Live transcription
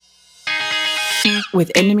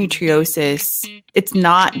With endometriosis, it's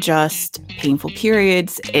not just painful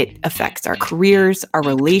periods. It affects our careers, our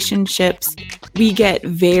relationships. We get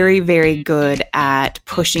very, very good at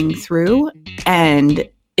pushing through. And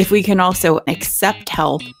if we can also accept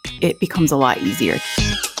help, it becomes a lot easier.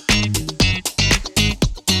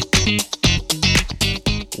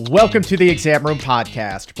 Welcome to the Exam Room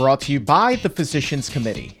Podcast, brought to you by the Physicians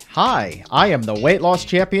Committee. Hi, I am the weight loss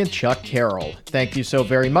champion, Chuck Carroll. Thank you so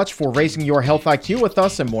very much for raising your health IQ with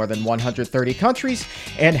us in more than 130 countries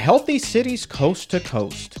and healthy cities coast to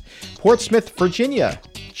coast. Portsmouth, Virginia,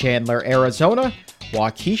 Chandler, Arizona,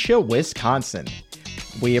 Waukesha, Wisconsin.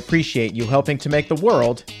 We appreciate you helping to make the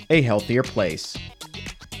world a healthier place.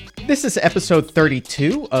 This is episode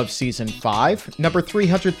 32 of season 5, number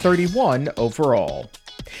 331 overall.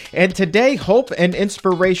 And today, hope and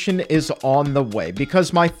inspiration is on the way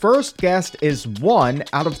because my first guest is one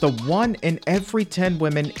out of the 1 in every 10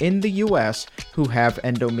 women in the U.S. who have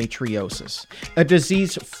endometriosis, a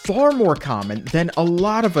disease far more common than a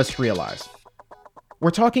lot of us realize.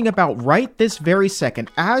 We're talking about right this very second,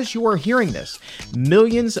 as you are hearing this,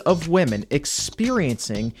 millions of women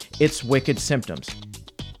experiencing its wicked symptoms.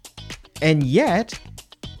 And yet,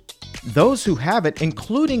 those who have it,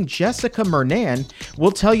 including Jessica Murnane,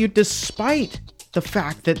 will tell you despite the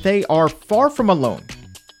fact that they are far from alone,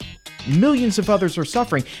 millions of others are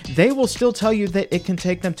suffering, they will still tell you that it can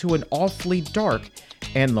take them to an awfully dark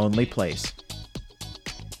and lonely place.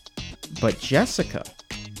 But Jessica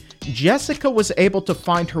was able to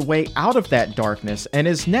find her way out of that darkness and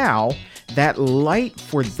is now that light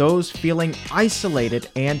for those feeling isolated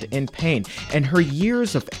and in pain. And her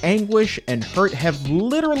years of anguish and hurt have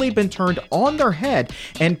literally been turned on their head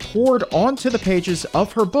and poured onto the pages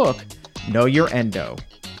of her book, Know Your Endo.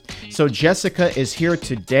 So Jessica is here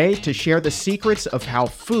today to share the secrets of how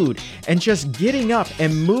food and just getting up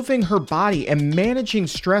and moving her body and managing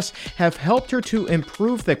stress have helped her to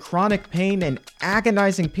improve the chronic pain and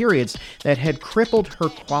agonizing periods that had crippled her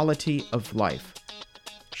quality of life.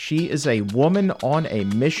 She is a woman on a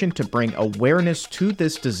mission to bring awareness to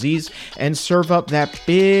this disease and serve up that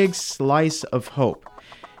big slice of hope.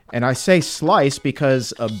 And I say slice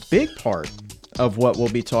because a big part of what we'll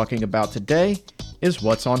be talking about today is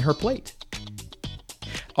what's on her plate.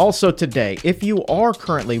 Also today, if you are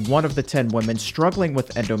currently one of the 10 women struggling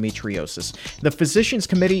with endometriosis, the Physicians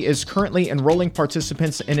Committee is currently enrolling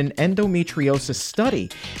participants in an endometriosis study.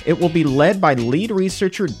 It will be led by lead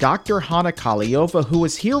researcher Dr. Hanna Kaliova, who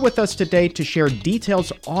is here with us today to share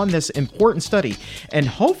details on this important study. And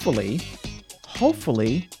hopefully,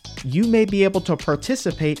 you may be able to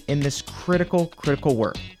participate in this critical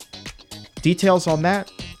work. Details on that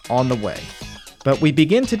on the way. But we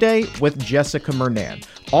begin today with Jessica Murnane,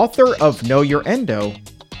 author of Know Your Endo,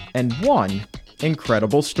 and one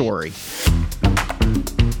incredible story.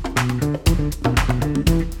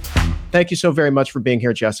 Thank you so very much for being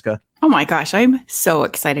here, Jessica. Oh my gosh, I'm so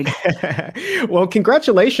excited. Well,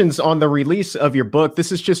 congratulations on the release of your book.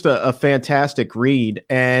 This is just a fantastic read.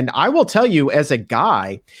 And I will tell you, as a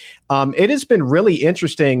guy, it has been really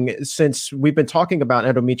interesting since we've been talking about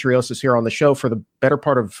endometriosis here on the show for the better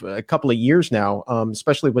part of a couple of years now,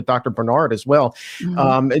 especially with Dr. Bernard as well.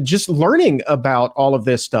 Mm-hmm. Just learning about all of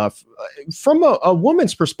this stuff. From a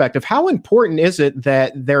woman's perspective, how important is it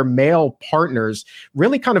that their male partners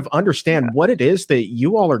really kind of understand what it is that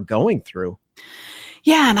you all are going through?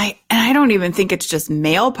 Yeah, and I don't even think it's just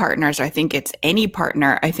male partners. I think it's any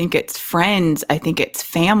partner. I think it's friends. I think it's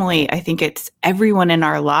family. I think it's everyone in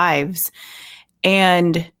our lives.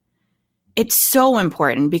 And it's so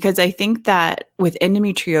important because I think that with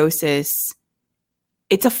endometriosis,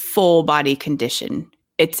 it's a full body condition.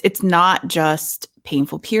 It's not just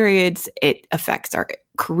painful periods. It affects our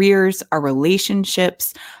careers, our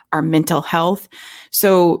relationships, our mental health.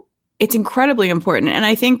 So it's incredibly important. And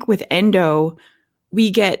I think with endo,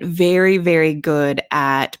 we get very, very good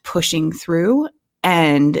at pushing through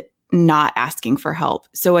and not asking for help.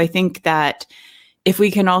 So I think that if we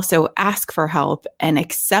can also ask for help and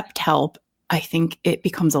accept help, I think it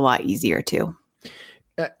becomes a lot easier too.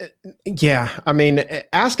 Yeah, I mean,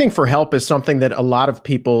 asking for help is something that a lot of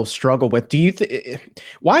people struggle with. Do you?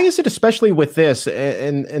 Why is it, especially with this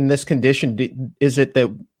in this condition, is it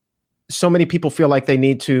that so many people feel like they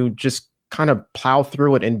need to just kind of plow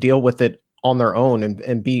through it and deal with it on their own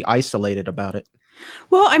and be isolated about it?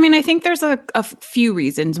 Well, I mean, I think there's a few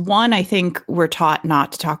reasons. One, I think we're taught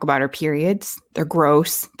not to talk about our periods. They're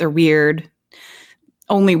gross. They're weird.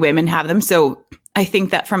 Only women have them. So I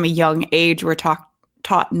think that from a young age, we're taught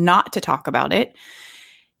not to talk about it.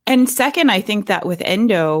 And second, I think that with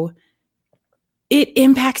endo, it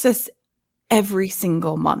impacts us every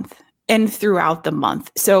single month. and throughout the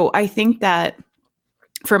month. So I think that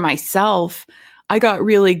for myself, I got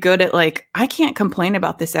really good at like, I can't complain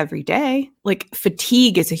about this every day. Like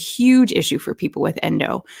fatigue is a huge issue for people with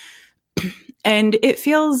endo. And it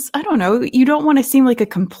feels, I don't know, you don't want to seem like a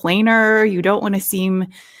complainer. You don't want to seem,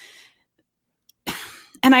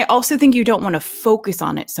 and I also think you don't want to focus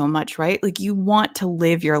on it so much, right? Like you want to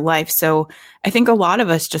live your life. So I think a lot of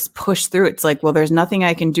us just push through. It's like, well, there's nothing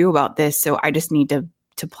I can do about this. So I just need to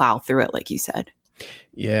plow through it, like you said.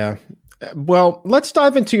 Yeah. Well, let's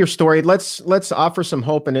dive into your story. Let's offer some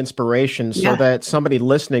hope and inspiration so that somebody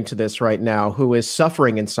listening to this right now who is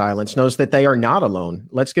suffering in silence knows that they are not alone.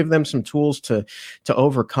 Let's give them some tools to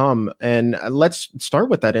overcome. And let's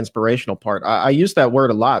start with that inspirational part. I use that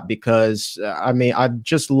word a lot because I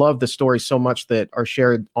just love the stories so much that are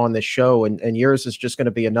shared on this show, and yours is just going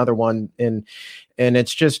to be another one. And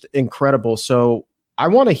it's just incredible. So I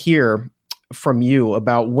want to hear from you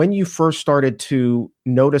about when you first started to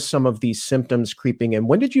notice some of these symptoms creeping in.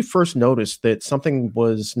 When did you first notice that something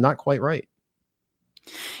was not quite right?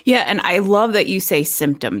 Yeah. And I love that you say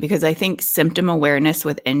symptom, because I think symptom awareness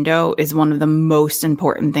with endo is one of the most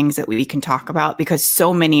important things that we can talk about, because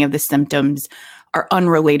so many of the symptoms are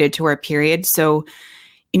unrelated to our period. So,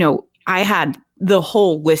 I had the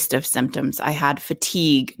whole list of symptoms. I had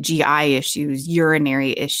fatigue, GI issues,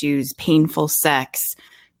 urinary issues, painful sex,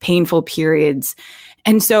 painful periods.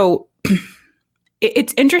 And so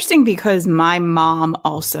it's interesting because my mom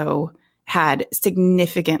also had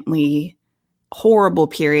significantly horrible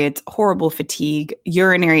periods, horrible fatigue,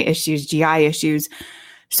 urinary issues, GI issues.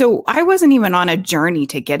 So I wasn't even on a journey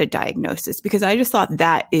to get a diagnosis because I just thought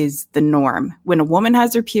that is the norm. When a woman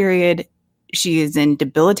has her period, she is in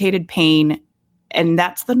debilitated pain, and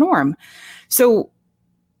that's the norm. So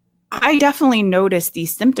I definitely noticed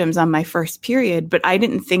these symptoms on my first period, but I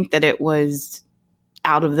didn't think that it was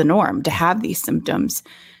out of the norm to have these symptoms.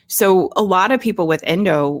 So a lot of people with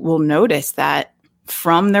endo will notice that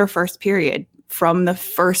from their first period, from the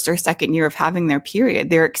first or second year of having their period,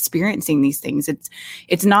 they're experiencing these things.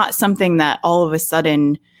 It's not something that all of a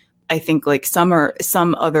sudden, I think like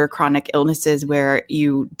some other chronic illnesses where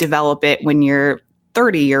you develop it when you're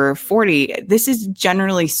 30 or 40. This is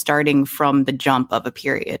generally starting from the jump of a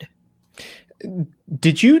period.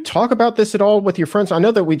 Did you talk about this at all with your friends? I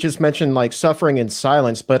know that we just mentioned like suffering in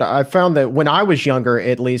silence, but I found that when I was younger,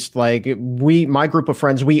 at least, like my group of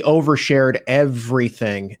friends, we overshared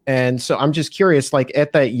everything. And so I'm just curious, like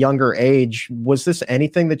at that younger age, was this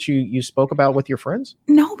anything that you spoke about with your friends?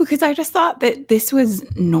 No, because I just thought that this was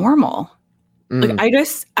normal.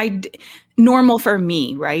 Like normal for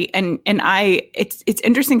me, right? And it's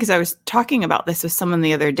interesting because I was talking about this with someone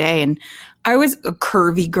the other day, and I was a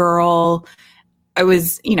curvy girl. I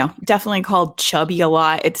was, definitely called chubby a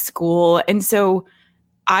lot at school. And so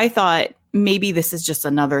I thought maybe this is just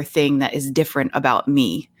another thing that is different about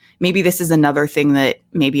me. Maybe this is another thing that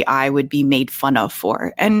maybe I would be made fun of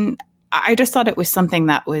for. And I just thought it was something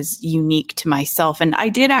that was unique to myself. And I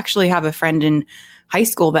did actually have a friend in high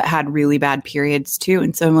school that had really bad periods too.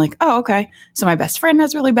 And so I'm like, oh, okay. So my best friend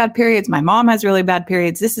has really bad periods. My mom has really bad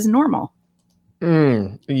periods. This is normal.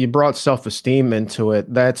 You brought self-esteem into it.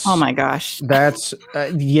 Oh my gosh.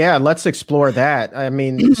 Yeah, let's explore that. I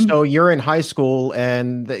mean, so you're in high school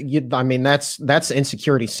and that's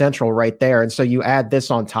insecurity central right there. And so you add this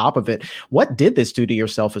on top of it. What did this do to your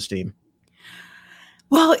self-esteem?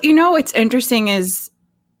 Well, what's interesting is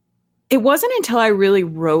it wasn't until I really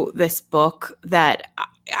wrote this book that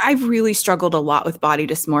I've really struggled a lot with body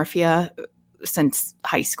dysmorphia since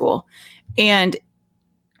high school. And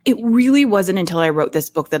it really wasn't until I wrote this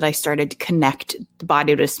book that I started to connect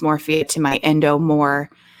body dysmorphia to my endo more.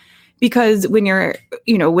 Because when you're,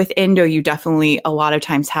 with endo, you definitely a lot of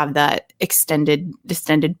times have that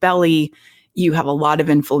distended belly. You have a lot of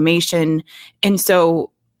inflammation. And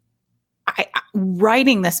so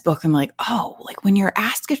writing this book, I'm like, oh, like when you're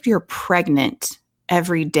asked if you're pregnant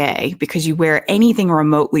every day because you wear anything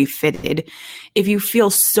remotely fitted, if you feel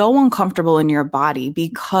so uncomfortable in your body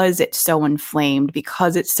because it's so inflamed,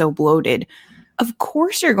 because it's so bloated, of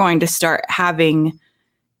course you're going to start having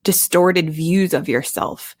distorted views of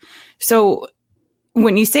yourself. So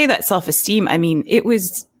when you say that self-esteem, I mean, it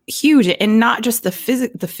was huge, and not just the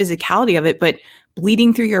physicality of it, but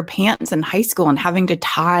bleeding through your pants in high school and having to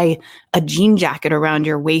tie a jean jacket around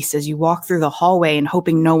your waist as you walk through the hallway and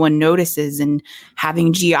hoping no one notices, and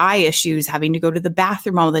having GI issues, having to go to the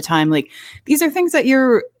bathroom all the time. Like, these are things that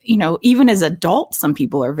you're, even as adults, some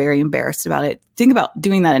people are very embarrassed about it. Think about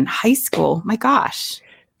doing that in high school. My gosh.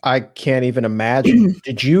 I can't even imagine.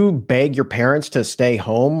 Did you beg your parents to stay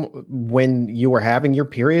home when you were having your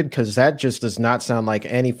period? Because that just does not sound like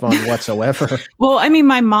any fun whatsoever. Well, I mean,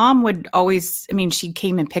 my mom would always, I mean, she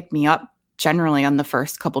came and picked me up generally on the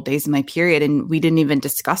first couple days of my period, and we didn't even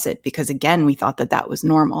discuss it because, again, we thought that that was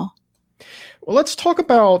normal. Well, let's talk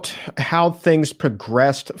about how things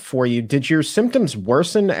progressed for you. Did your symptoms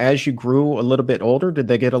worsen as you grew a little bit older? Did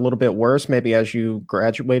they get a little bit worse maybe as you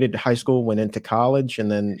graduated high school, went into college,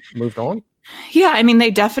 and then moved on? Yeah, I mean,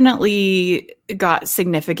 they definitely got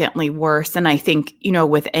significantly worse. And I think,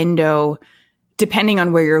 with endo, depending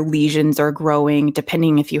on where your lesions are growing,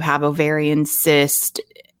 depending if you have ovarian cyst,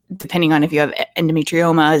 depending on if you have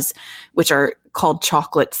endometriomas, which are called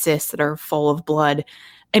chocolate cysts that are full of blood.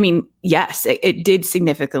 I mean, yes, it did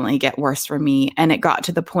significantly get worse for me. And it got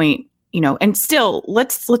to the point, and still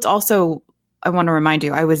let's also, I want to remind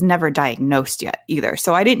you, I was never diagnosed yet either.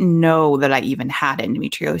 So I didn't know that I even had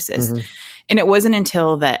endometriosis. Mm-hmm. And it wasn't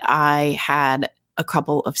until that I had a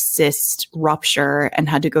couple of cysts rupture and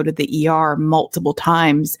had to go to the ER multiple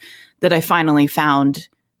times that I finally found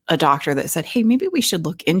a doctor that said, hey, maybe we should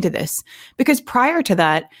look into this. Because prior to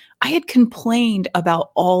that, I had complained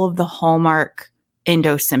about all of the hallmark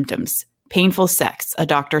endo symptoms. Painful sex. A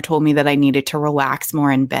doctor told me that I needed to relax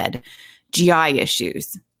more in bed. GI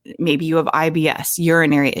issues. Maybe you have IBS,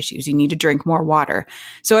 urinary issues. You need to drink more water.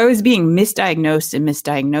 So I was being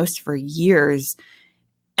misdiagnosed for years.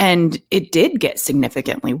 And it did get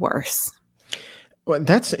significantly worse. Well,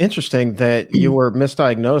 that's interesting that you were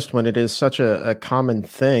misdiagnosed when it is such a common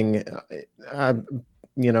thing.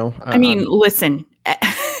 Listen,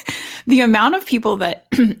 the amount of people that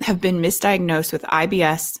have been misdiagnosed with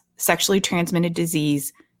IBS, sexually transmitted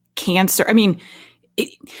disease, cancer. I mean,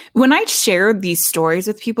 when I share these stories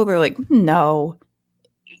with people, they're like, no.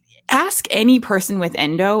 Ask any person with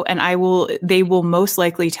endo and they will most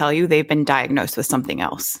likely tell you they've been diagnosed with something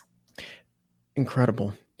else.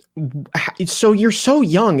 Incredible. So you're so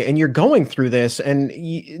young and you're going through this and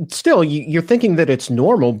you're thinking that it's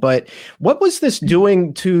normal, but what was this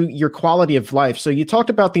doing to your quality of life? So you talked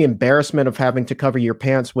about the embarrassment of having to cover your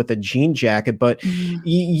pants with a jean jacket, but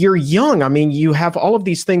you're young. I mean, you have all of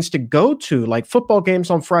these things to go to, like football games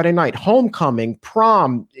on Friday night, homecoming,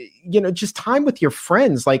 prom, just time with your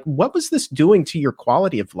friends. Like, what was this doing to your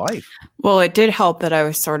quality of life? Well, it did help that I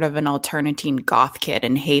was sort of an alternatine goth kid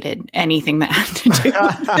and hated anything that had to do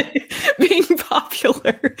with being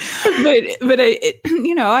popular, but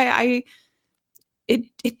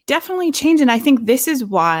it definitely changed. And I think this is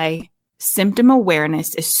why symptom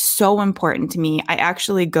awareness is so important to me. I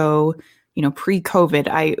actually go, pre-COVID,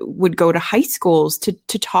 I would go to high schools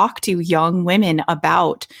to talk to young women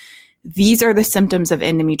about these are the symptoms of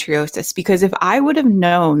endometriosis, because if I would have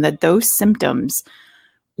known that those symptoms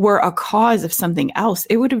were a cause of something else,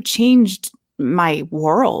 it would have changed my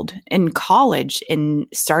world in college and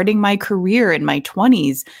starting my career in my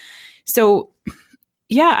 20s. So,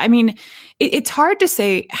 yeah, I mean, it's hard to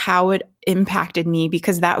say how it impacted me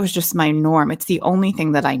because that was just my norm. It's the only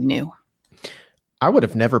thing that I knew. I would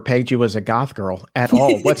have never pegged you as a goth girl at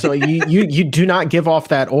all. You do not give off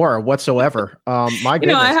that aura whatsoever. My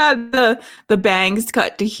goodness. I had the bangs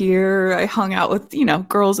cut to here. I hung out with,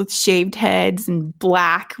 girls with shaved heads and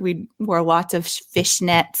black. We wore lots of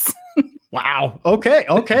fishnets. Wow. Okay.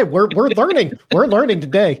 We're learning. We're learning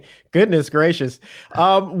today. Goodness gracious.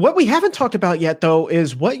 What we haven't talked about yet, though,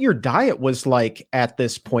 is what your diet was like at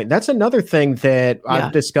this point. That's another thing that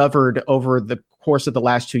I've discovered over the course of the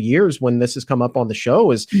last 2 years when this has come up on the show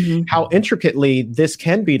is how intricately this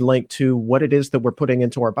can be linked to what it is that we're putting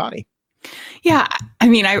into our body. Yeah. I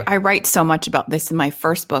mean, I write so much about this in my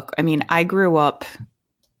first book. I mean, I grew up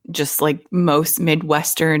just like most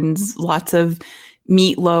Midwesterns, lots of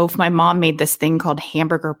meatloaf. My mom made this thing called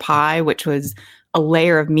hamburger pie, which was a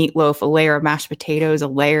layer of meatloaf, a layer of mashed potatoes, a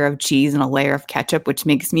layer of cheese, and a layer of ketchup, which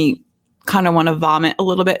makes me kind of want to vomit a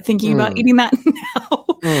little bit thinking about eating that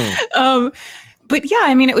now. But yeah,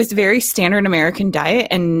 I mean, it was very standard American diet.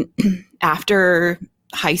 And after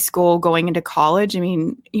high school, going into college, I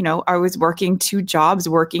mean, I was working 2 jobs,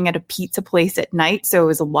 working at a pizza place at night. So it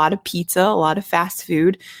was a lot of pizza, a lot of fast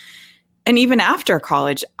food. And even after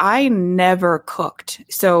college, I never cooked.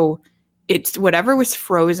 So it's whatever was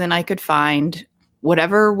frozen I could find, I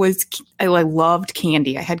loved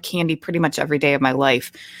candy. I had candy pretty much every day of my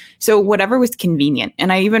life. So whatever was convenient.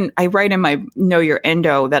 And I write in my Know Your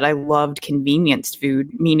Endo that I loved convenience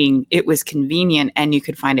food, meaning it was convenient and you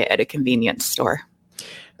could find it at a convenience store.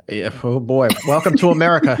 Yeah. Oh boy. Welcome to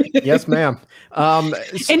America. Yes, ma'am. And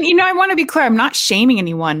I want to be clear. I'm not shaming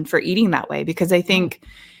anyone for eating that way because I think,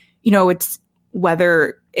 it's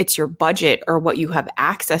whether it's your budget or what you have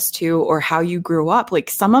access to or how you grew up. Like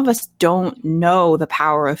some of us don't know the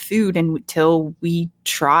power of food until we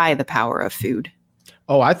try the power of food.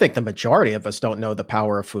 Oh, I think the majority of us don't know the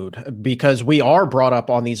power of food because we are brought up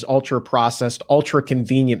on these ultra processed, ultra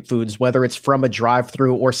convenient foods, whether it's from a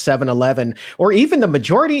drive-through or 7-Eleven or even the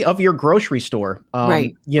majority of your grocery store.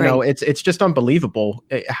 Right. It's just unbelievable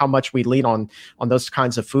how much we lean on those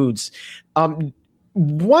kinds of foods.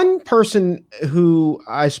 One person who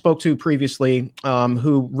I spoke to previously,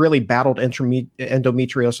 who really battled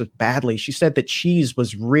endometriosis badly, she said that cheese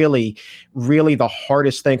was really, really the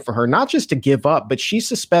hardest thing for her, not just to give up, but she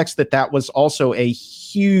suspects that was also a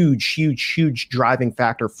huge, huge, huge driving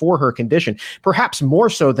factor for her condition, perhaps more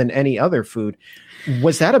so than any other food.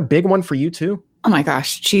 Was that a big one for you too? Oh my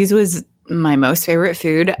gosh, cheese was my most favorite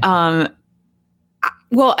food.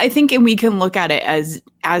 Well, I think, and we can look at it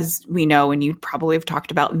as we know, and you probably have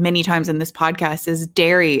talked about many times in this podcast, is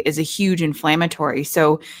dairy is a huge inflammatory.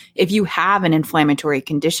 So if you have an inflammatory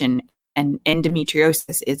condition, and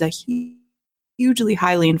endometriosis is a hugely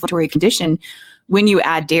highly inflammatory condition, when you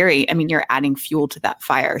add dairy, I mean, you're adding fuel to that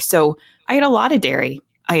fire. So I ate a lot of dairy.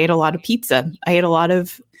 I ate a lot of pizza. I ate a lot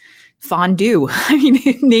of fondue. I mean,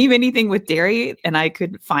 name anything with dairy and I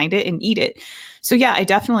could find it and eat it. So yeah, I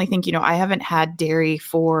definitely think, I haven't had dairy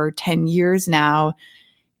for 10 years now.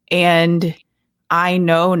 And I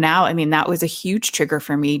know now, I mean, that was a huge trigger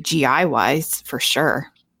for me, GI wise, for sure.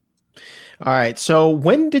 All right. So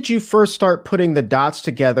when did you first start putting the dots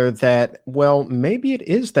together that, well, maybe it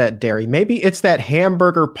is that dairy, maybe it's that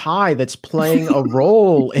hamburger pie that's playing a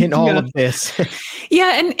role in all of this?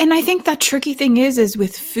 Yeah. And I think that tricky thing is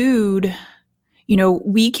with food,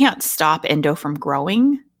 we can't stop endo from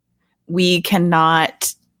growing. We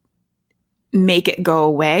cannot make it go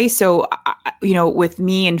away. So, with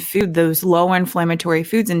me and food, those low inflammatory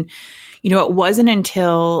foods, and, it wasn't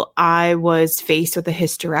until I was faced with a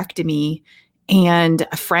hysterectomy and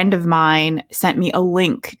a friend of mine sent me a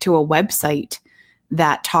link to a website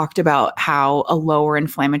that talked about how a lower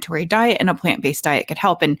inflammatory diet and a plant-based diet could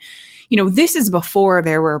help. And, this is before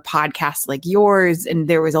there were podcasts like yours, and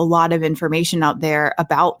there was a lot of information out there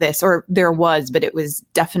about this, or there was, but it was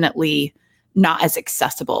definitely not as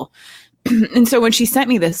accessible. And so when she sent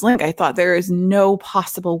me this link, I thought there is no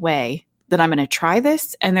possible way that I'm going to try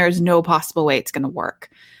this, and there's no possible way it's going to work.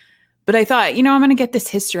 But I thought, I'm going to get this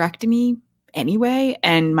hysterectomy anyway,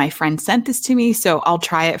 and my friend sent this to me, so I'll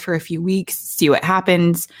try it for a few weeks, see what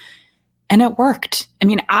happens. And it worked. I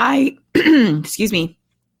mean, excuse me,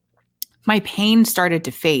 my pain started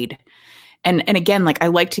to fade. And again, I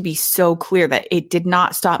like to be so clear that it did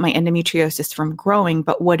not stop my endometriosis from growing,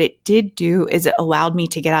 but what it did do is it allowed me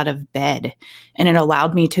to get out of bed, and it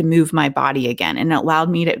allowed me to move my body again. And it allowed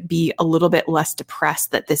me to be a little bit less depressed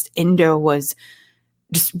that this endo was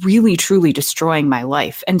just really, truly destroying my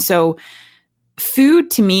life. And so food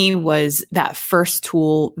to me was that first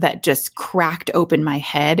tool that just cracked open my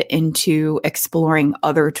head into exploring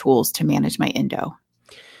other tools to manage my endo.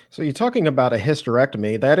 So you're talking about a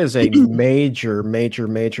hysterectomy. That is a major, major,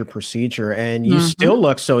 major procedure. And you still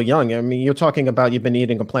look so young. I mean, you're talking about you've been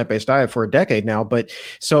eating a plant-based diet for a decade now. But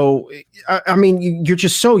so, I mean, you're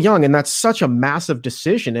just so young, and that's such a massive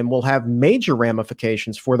decision and will have major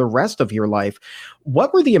ramifications for the rest of your life.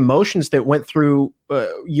 What were the emotions that went through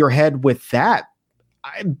your head with that,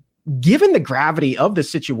 given the gravity of the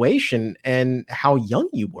situation and how young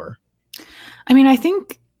you were? I mean, I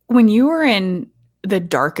think when you were in the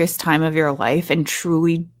darkest time of your life and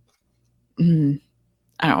truly, I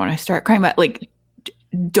don't want to start crying, but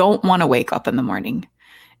don't want to wake up in the morning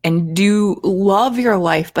and do love your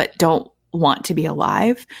life, but don't want to be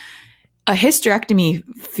alive. A hysterectomy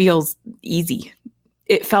feels easy.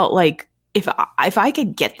 It felt like if I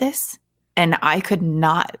could get this and I could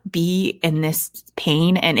not be in this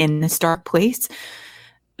pain and in this dark place,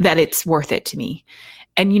 that it's worth it to me.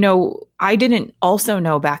 And, I didn't also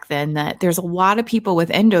know back then that there's a lot of people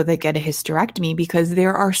with endo that get a hysterectomy because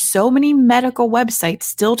there are so many medical websites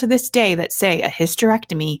still to this day that say a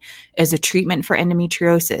hysterectomy is a treatment for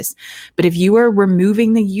endometriosis. But if you are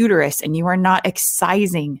removing the uterus and you are not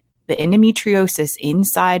excising the endometriosis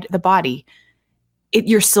inside the body,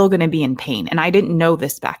 you're still going to be in pain. And I didn't know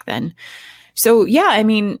this back then. So yeah, I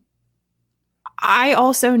mean, I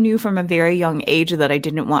also knew from a very young age that I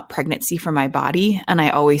didn't want pregnancy for my body. And I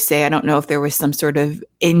always say, I don't know if there was some sort of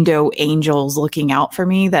endo angels looking out for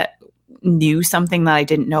me that knew something that I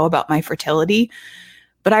didn't know about my fertility.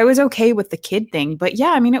 But I was okay with the kid thing. But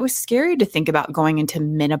yeah, I mean, it was scary to think about going into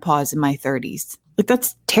menopause in my 30s.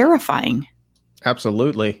 That's terrifying.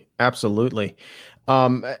 Absolutely. Absolutely.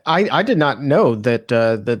 I did not know that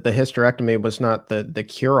that the hysterectomy was not the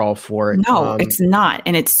cure all for it. No, it's not.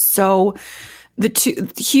 And it's so the two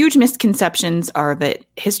huge misconceptions are that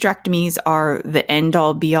hysterectomies are the end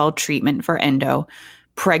all be all treatment for endo.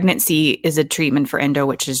 Pregnancy is a treatment for endo,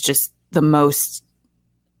 which is just the most,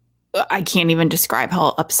 I can't even describe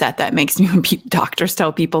how upset that makes me when doctors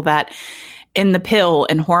tell people that. In the pill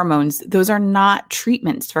and hormones, those are not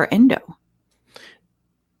treatments for endo.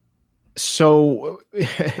 So,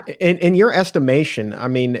 in your estimation, I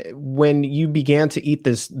mean, when you began to eat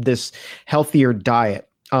this healthier diet,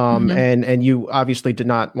 and you obviously did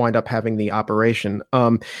not wind up having the operation,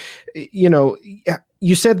 you know,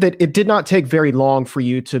 you said that it did not take very long for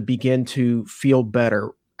you to begin to feel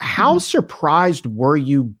better. How surprised were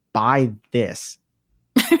you by this?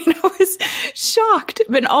 I mean, I was shocked,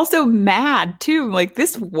 but also mad too. Like,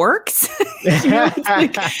 this works.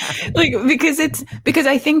 Because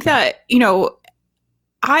I think that,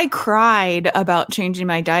 I cried about changing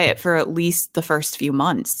my diet for at least the first few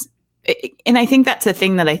months. And I think that's the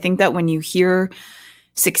thing, that I think that when you hear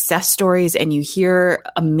success stories and you hear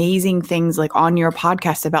amazing things like on your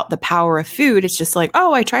podcast about the power of food, it's just like,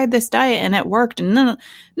 oh, I tried this diet and it worked. And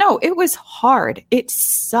no, it was hard. It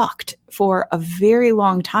sucked for a very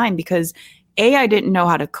long time because A, I didn't know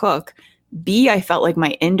how to cook. B, I felt like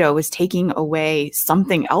my endo was taking away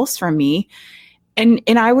something else from me. And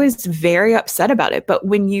I was very upset about it. But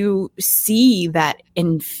when you see that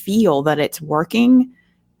and feel that it's working,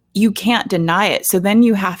 you can't deny it. So then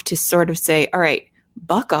you have to sort of say, all right,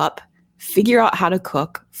 buck up, figure out how to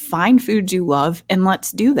cook, find foods you love, and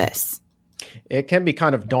let's do this. It can be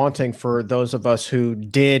kind of daunting for those of us who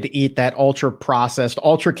did eat that ultra processed,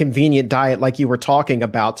 ultra convenient diet like you were talking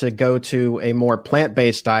about, to go to a more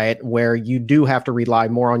plant-based diet where you do have to rely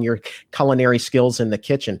more on your culinary skills in the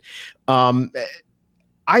kitchen. So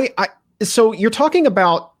you're talking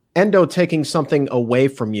about endo taking something away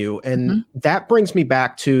from you, and that brings me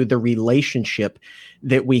back to the relationship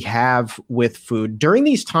that we have with food. During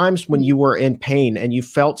these times when you were in pain and you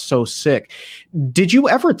felt so sick, did you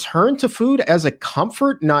ever turn to food as a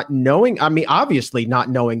comfort, obviously not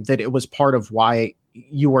knowing that it was part of why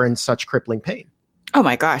you were in such crippling pain? Oh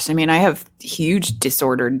my gosh. I mean, I have huge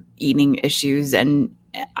disordered eating issues, and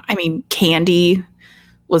candy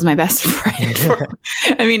was my best friend.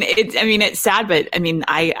 It's sad, but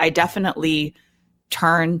I definitely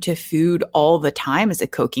turn to food all the time as a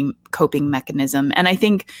coping mechanism. And I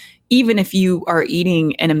think even if you are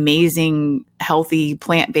eating an amazing, healthy,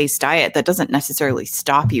 plant-based diet, that doesn't necessarily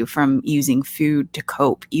stop you from using food to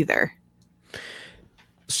cope either.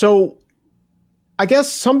 So I guess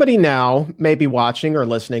somebody now may be watching or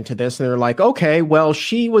listening to this and they're like, okay, well,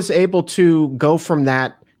 she was able to go from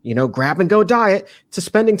that grab and go diet to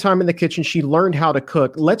spending time in the kitchen. She learned how to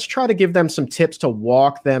cook. Let's try to give them some tips to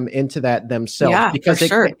walk them into that themselves, because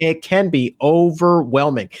it can be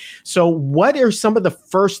overwhelming. So what are some of the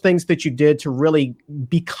first things that you did to really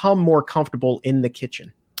become more comfortable in the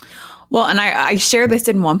kitchen? Well, and I share this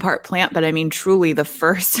in one part plant, but truly the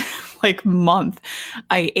first month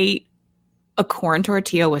I ate a corn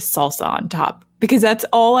tortilla with salsa on top, because that's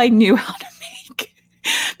all I knew how to make.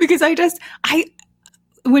 Because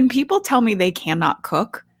when people tell me they cannot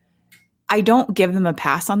cook, I don't give them a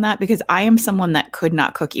pass on that, because I am someone that could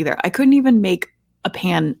not cook either. I couldn't even make a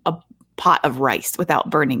pot of rice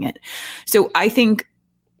without burning it. So I think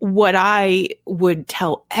what I would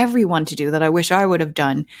tell everyone to do, that I wish I would have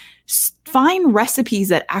done, find recipes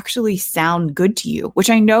that actually sound good to you,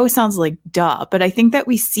 which I know sounds like duh, but I think that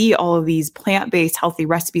we see all of these plant-based healthy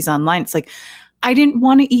recipes online. It's like, I didn't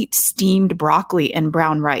want to eat steamed broccoli and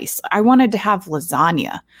brown rice. I wanted to have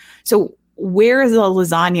lasagna. So where is a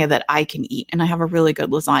lasagna that I can eat? And I have a really good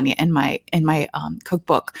lasagna in my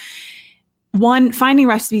cookbook. 1, finding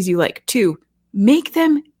recipes you like. 2, make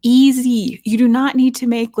them easy. You do not need to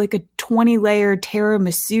make like a 20-layer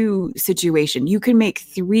tiramisu situation. You can make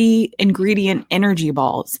 3-ingredient energy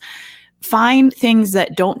balls. Find things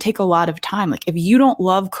that don't take a lot of time. Like, if you don't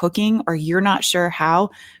love cooking or you're not sure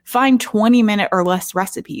how, find 20-minute or less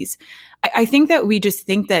recipes. I think that we just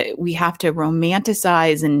think that we have to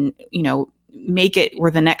romanticize and, make it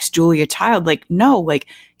we're the next Julia Child. Like, no,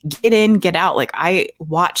 get in, get out. Like, I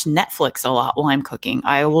watch Netflix a lot while I'm cooking.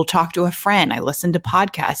 I will talk to a friend. I listen to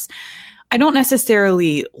podcasts. I don't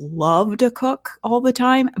necessarily love to cook all the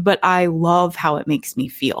time, but I love how it makes me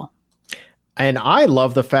feel. And I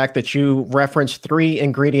love the fact that you referenced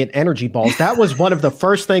 3-ingredient energy balls. That was one of the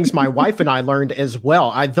first things my wife and I learned as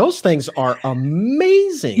well. Those things are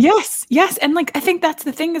amazing. Yes. And I think that's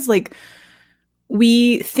the thing is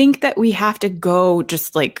we think that we have to go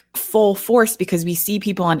just like full force because we see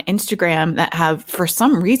people on Instagram that have, for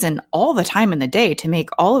some reason, all the time in the day to make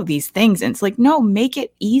all of these things. And it's like, no, make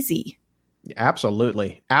it easy.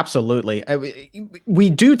 Absolutely. Absolutely. We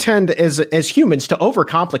do tend as humans to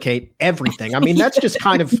overcomplicate everything. I mean, that's just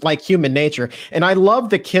kind of like human nature. And I love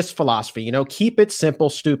the KISS philosophy, keep it simple,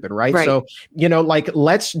 stupid, right? So, like,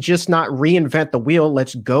 let's just not reinvent the wheel.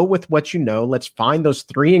 Let's go with what you know. Let's find those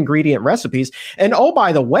 3 ingredient recipes. And oh,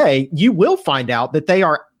 by the way, you will find out that they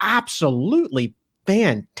are absolutely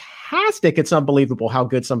fantastic. It's unbelievable how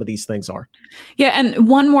good some of these things are. Yeah. And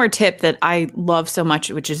one more tip that I love so much,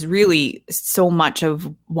 which is really so much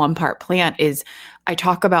of One Part Plant, is I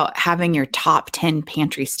talk about having your top 10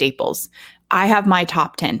 pantry staples. I have my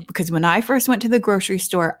top 10 because when I first went to the grocery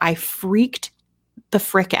store, I freaked the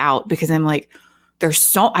frick out because I'm like,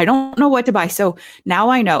 I don't know what to buy. So now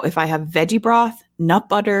I know if I have veggie broth, nut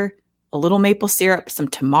butter, a little maple syrup, some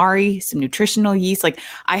tamari, some nutritional yeast. Like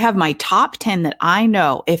I have my top 10 that I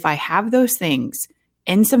know if I have those things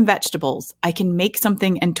and some vegetables, I can make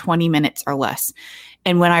something in 20 minutes or less.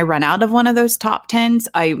 And when I run out of one of those top 10s,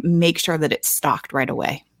 I make sure that it's stocked right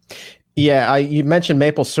away. Yeah, you mentioned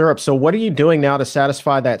maple syrup. So what are you doing now to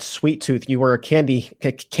satisfy that sweet tooth? You were a candy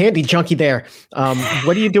junkie there.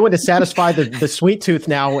 What are you doing to satisfy the sweet tooth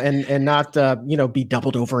now and not be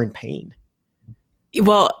doubled over in pain?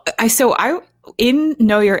 Well, I in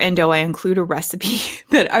Know Your Endo, I include a recipe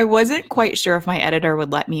that I wasn't quite sure if my editor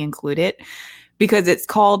would let me include it because it's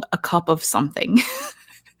called a cup of something.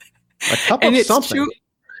 A cup of something?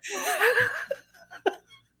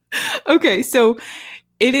 Okay, so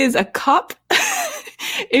it is a cup.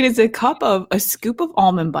 It is a cup of a scoop of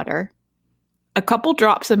almond butter, a couple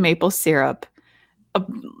drops of maple syrup, a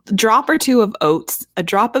drop or 2 of oats, a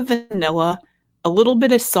drop of vanilla, a little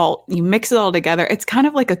bit of salt. You mix it all together. It's kind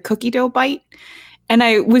of like a cookie dough bite. And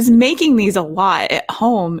I was making these a lot at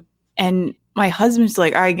home. And my husband's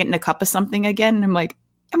like, are you getting a cup of something again? And I'm like,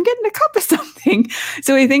 I'm getting a cup of something.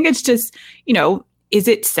 So I think it's just, is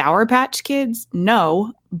it Sour Patch Kids?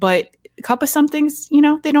 No. But a cup of somethings,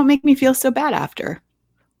 they don't make me feel so bad after.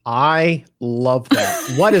 I love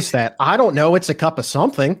that. What is that? I don't know. It's a cup of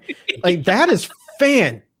something. Like that is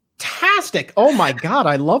fantastic. Oh my God.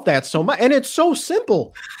 I love that so much. And it's so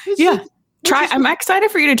simple. I'm excited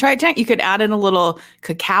for you to try it tonight. You could add in a little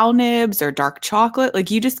cacao nibs or dark chocolate.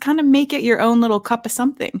 Like you just kind of make it your own little cup of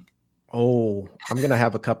something. Oh, I'm going to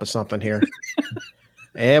have a cup of something here.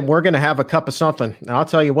 And we're going to have a cup of something. And I'll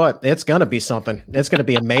tell you what, it's going to be something. It's going to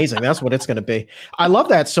be amazing. That's what it's going to be. I love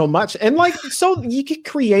that so much. And so you get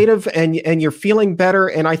creative and you're feeling better.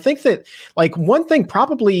 And I think that one thing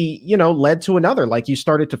probably, led to another, you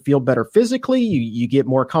started to feel better physically, you get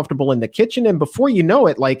more comfortable in the kitchen. And before you know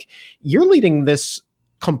it, you're leading this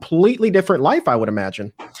completely different life, I would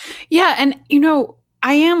imagine. Yeah. And,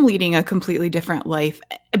 I am leading a completely different life,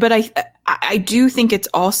 but I do think it's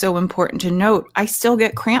also important to note, I still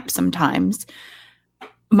get cramps sometimes.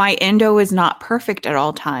 My endo is not perfect at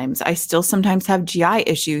all times. I still sometimes have GI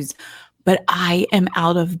issues, but I am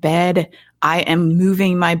out of bed. I am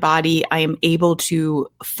moving my body. I am able to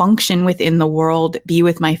function within the world, be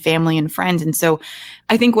with my family and friends. And so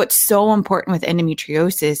I think what's so important with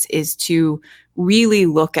endometriosis is to really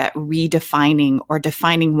look at redefining or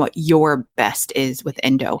defining what your best is with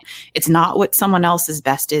endo. It's not what someone else's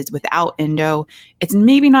best is without endo. It's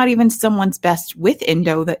maybe not even someone's best with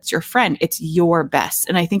endo that's your friend. It's your best.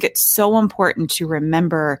 And I think it's so important to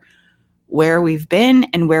remember where we've been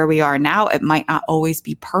and where we are now. It might not always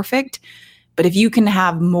be perfect, but if you can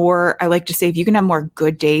have more, I like to say, if you can have more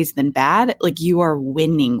good days than bad, you are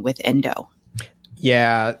winning with endo.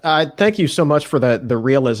 Yeah, thank you so much for the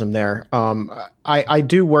realism there. I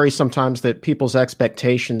do worry sometimes that people's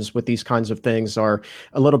expectations with these kinds of things are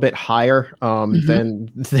a little bit higher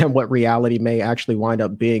than what reality may actually wind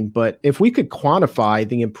up being. But if we could quantify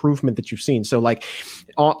the improvement that you've seen, so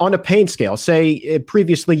on a pain scale, say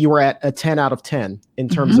previously you were at a 10 out of 10 in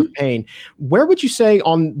terms of pain, where would you say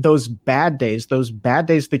on those bad days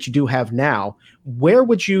that you do have now, where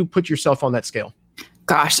would you put yourself on that scale?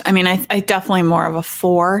 Gosh, I definitely more of a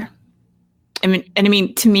 4. To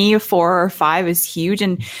me, a 4 or 5 is huge.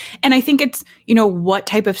 And I think it's, what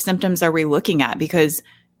type of symptoms are we looking at? Because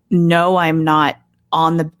no, I'm not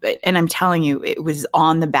and I'm telling you, it was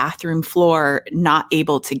on the bathroom floor, not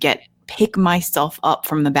able to pick myself up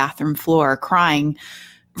from the bathroom floor crying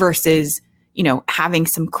versus, having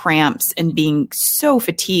some cramps and being so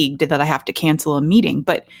fatigued that I have to cancel a meeting.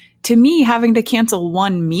 But to me, having to cancel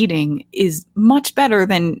one meeting is much better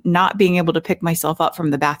than not being able to pick myself up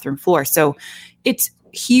from the bathroom floor. So it's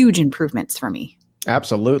huge improvements for me.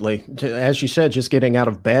 Absolutely. As you said, just getting out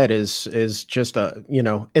of bed is just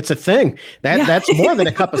it's a thing. That's more than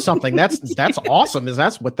a cup of something. That's awesome.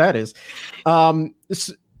 That's what that is. I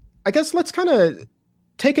guess let's kind of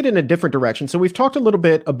take it in a different direction. So we've talked a little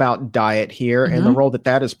bit about diet here and the role that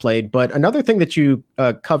has played, but another thing that you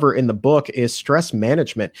cover in the book is stress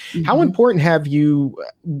management. How important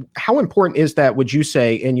is that, would you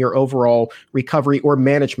say, in your overall recovery or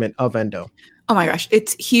management of endo? Oh my gosh,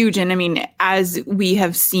 it's huge. And I mean, as we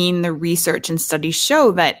have seen, the research and studies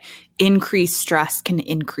show that increased stress can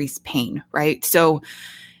increase pain, right? So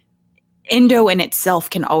endo in itself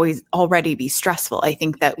can already be stressful. I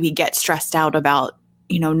think that we get stressed out about,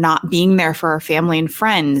 not being there for our family and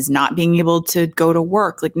friends, not being able to go to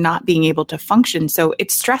work, like not being able to function. So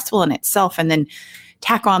it's stressful in itself. And then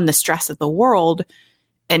tack on the stress of the world,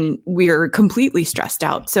 and we're completely stressed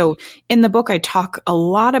out. So in the book, I talk a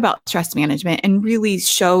lot about stress management and really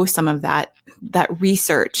show some of that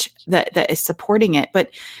research that is supporting it. But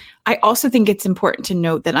I also think it's important to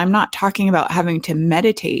note that I'm not talking about having to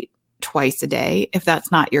meditate twice a day if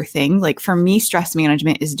that's not your thing. Like for me, stress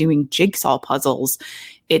management is doing jigsaw puzzles.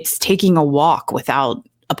 It's taking a walk without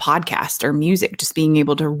a podcast or music, just being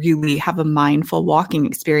able to really have a mindful walking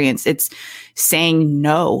experience. It's saying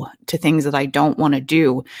no to things that I don't want to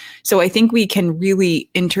do. So I think we can really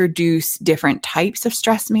introduce different types of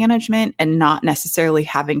stress management and not necessarily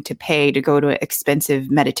having to pay to go to an expensive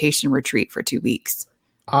meditation retreat for 2 weeks.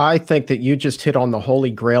 I think that you just hit on the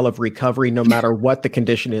holy grail of recovery, no matter what the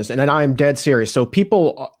condition is. And I am dead serious. So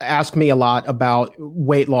people ask me a lot about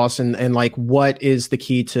weight loss and like, what is the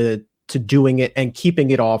key to doing it and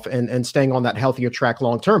keeping it off and staying on that healthier track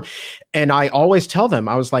long term. And I always tell them,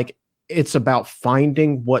 I was like, it's about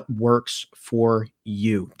finding what works for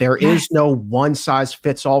you. There is no one size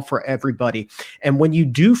fits all for everybody. And when you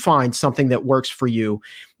do find something that works for you,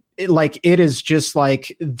 it is just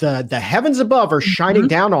like the heavens above are shining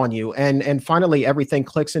down on you. And finally everything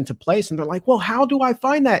clicks into place. And they're like, well, how do I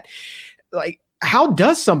find that? Like, how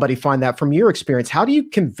does somebody find that from your experience? How do you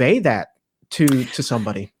convey that to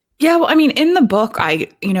somebody? Yeah, well, I mean, in the book,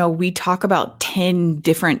 we talk about 10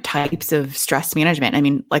 different types of stress management. I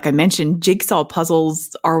mean, like I mentioned, jigsaw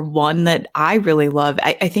puzzles are one that I really love.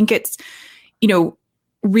 I think it's,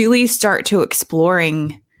 really start to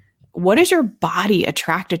exploring, what is your body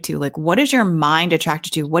attracted to? Like, what is your mind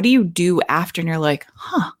attracted to? What do you do after? And you're like,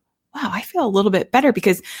 wow, I feel a little bit better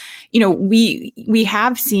because, we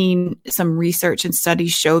have seen some research and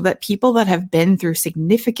studies show that people that have been through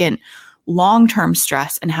significant long-term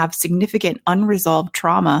stress and have significant unresolved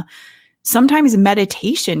trauma, sometimes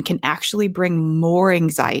meditation can actually bring more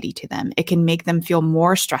anxiety to them. It can make them feel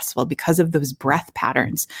more stressful because of those breath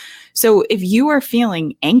patterns. So if you are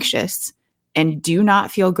feeling anxious and do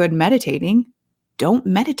not feel good meditating, don't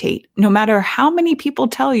meditate. No matter how many people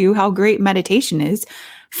tell you how great meditation is,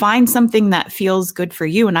 find something that feels good for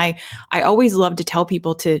you. And I always love to tell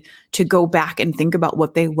people to go back and think about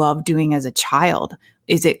what they loved doing as a child.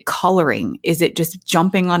 Is it coloring? Is it just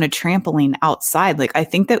jumping on a trampoline outside? Like, I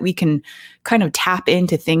think that we can kind of tap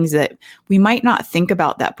into things that we might not think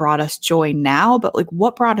about that brought us joy now, but like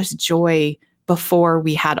what brought us joy before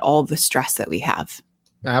we had all the stress that we have.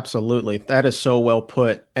 Absolutely. That is so well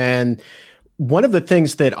put. And one of the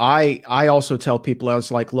things that I also tell people, I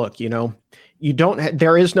was like, look,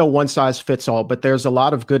 there is no one size fits all, but there's a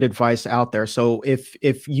lot of good advice out there. So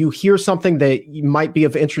if you hear something that might be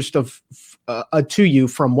of interest to you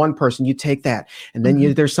from one person, you take that. And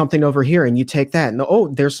then there's something over here and you take that.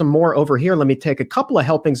 And there's some more over here. Let me take a couple of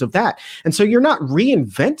helpings of that. And so you're not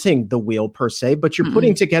reinventing the wheel per se, but you're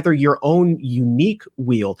putting together your own unique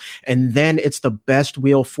wheel. And then it's the best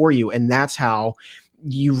wheel for you. And that's how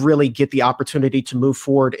you really get the opportunity to move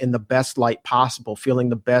forward in the best light possible, feeling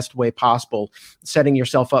the best way possible, setting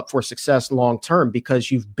yourself up for success long-term because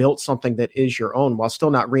you've built something that is your own while still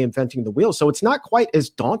not reinventing the wheel. So it's not quite as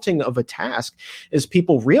daunting of a task as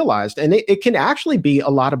people realized. And it can actually be a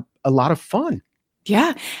lot of fun.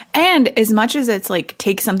 Yeah. And as much as it's like,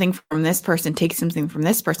 take something from this person, take something from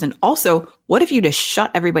this person. Also, what if you just shut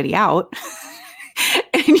everybody out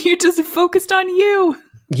and you just focused on you?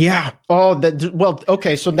 Yeah.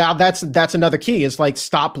 Okay. So now that's another key is like,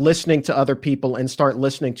 stop listening to other people and start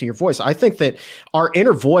listening to your voice. I think that our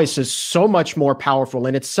inner voice is so much more powerful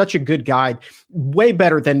and it's such a good guide, way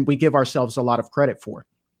better than we give ourselves a lot of credit for.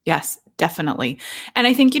 Yes, definitely. And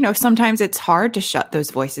I think, sometimes it's hard to shut those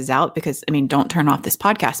voices out because, don't turn off this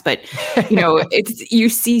podcast, but, you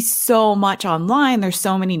see so much online. There's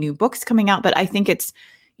so many new books coming out, but I think it's,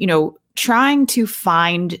 trying to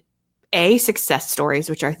find A, success stories,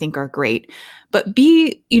 which I think are great, but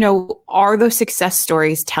B, are those success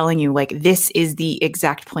stories telling you like this is the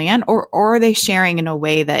exact plan, or are they sharing in a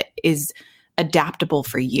way that is adaptable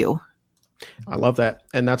for you? I love that.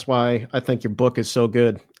 And that's why I think your book is so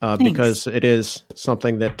good, because it is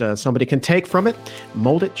something that somebody can take from it,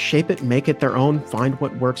 mold it, shape it, make it their own, find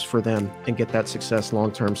what works for them, and get that success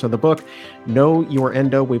long term. So the book, Know Your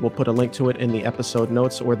Endo, we will put a link to it in the episode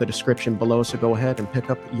notes or the description below. So go ahead and pick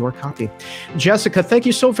up your copy. Jessica, thank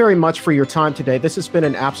you so very much for your time today. This has been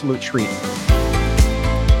an absolute treat.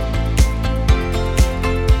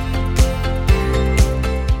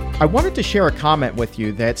 I wanted to share a comment with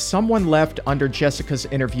you that someone left under Jessica's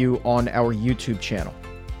interview on our YouTube channel.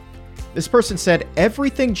 This person said,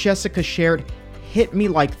 "Everything Jessica shared hit me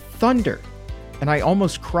like thunder, and I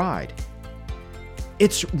almost cried.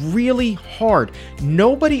 It's really hard.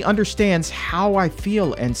 Nobody understands how I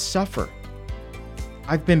feel and suffer.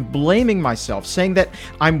 I've been blaming myself, saying that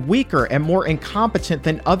I'm weaker and more incompetent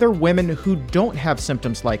than other women who don't have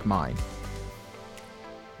symptoms like mine."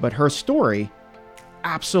 But her story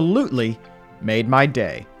absolutely made my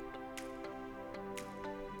day.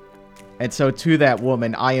 And so to that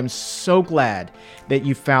woman, I am so glad that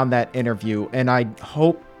you found that interview, and I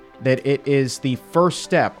hope that it is the first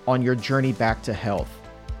step on your journey back to health.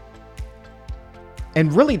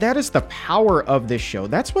 And really, that is the power of this show.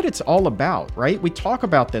 That's what it's all about, right? We talk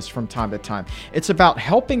about this from time to time. It's about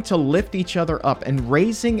helping to lift each other up and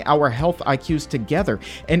raising our health IQs together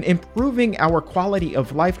and improving our quality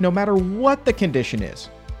of life no matter what the condition is.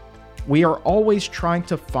 We are always trying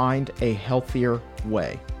to find a healthier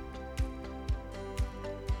way.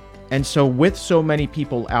 And so with so many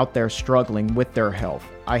people out there struggling with their health,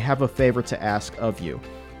 I have a favor to ask of you.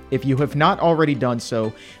 If you have not already done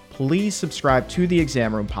so, please subscribe to the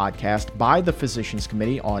Exam Room Podcast by the Physicians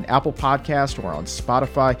Committee on Apple Podcast or on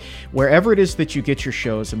Spotify, wherever it is that you get your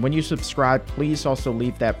shows. And when you subscribe, please also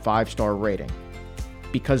leave that 5-star rating.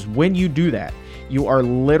 Because when you do that, you are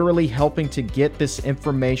literally helping to get this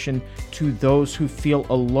information to those who feel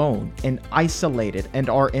alone and isolated and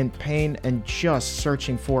are in pain and just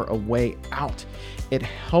searching for a way out. It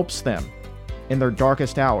helps them in their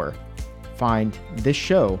darkest hour find this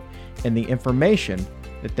show and the information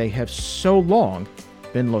that they have so long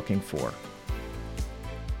been looking for.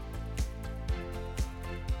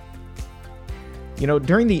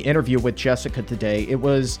 During the interview with Jessica today, it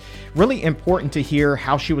was really important to hear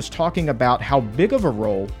how she was talking about how big of a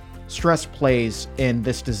role stress plays in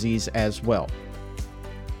this disease as well.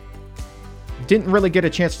 Didn't really get a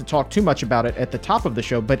chance to talk too much about it at the top of the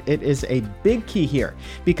show, but it is a big key here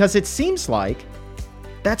because it seems like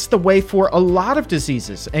that's the way for a lot of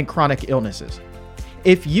diseases and chronic illnesses.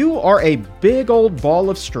 If you are a big old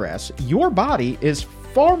ball of stress, your body is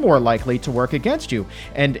far more likely to work against you.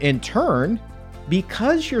 And in turn,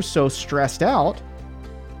 because you're so stressed out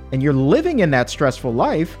and you're living in that stressful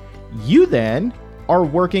life, you then are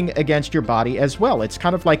working against your body as well. It's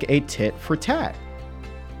kind of like a tit for tat.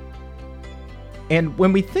 And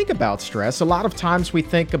when we think about stress, a lot of times we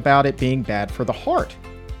think about it being bad for the heart.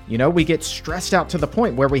 We get stressed out to the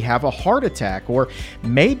point where we have a heart attack or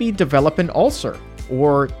maybe develop an ulcer,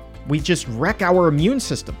 or we just wreck our immune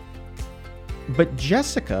system. But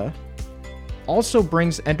Jessica also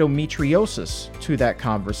brings endometriosis to that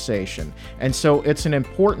conversation. And so it's an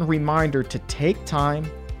important reminder to take time,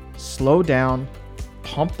 slow down,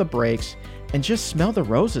 pump the brakes, and just smell the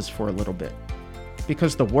roses for a little bit.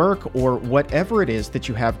 Because the work or whatever it is that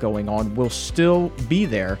you have going on will still be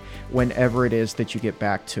there whenever it is that you get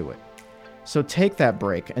back to it. So take that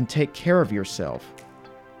break and take care of yourself.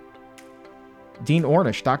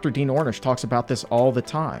 Dr. Dean Ornish talks about this all the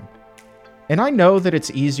time. And I know that it's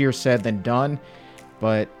easier said than done,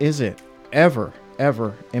 but is it ever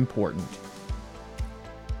important?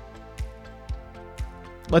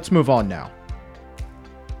 Let's move on now.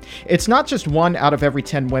 It's not just 1 out of every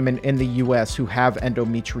 10 women in the U.S. who have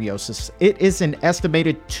endometriosis. It is an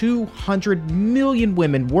estimated 200 million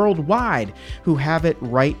women worldwide who have it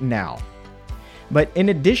right now. But in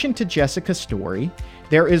addition to Jessica's story,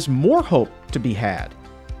 there is more hope to be had,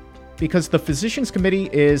 because the Physicians Committee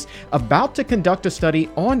is about to conduct a study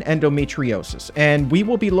on endometriosis, and we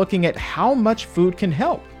will be looking at how much food can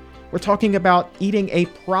help. We're talking about eating a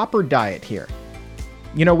proper diet here.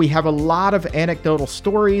 We have a lot of anecdotal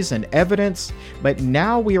stories and evidence, but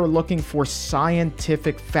now we are looking for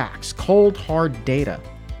scientific facts, cold, hard data,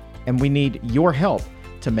 and we need your help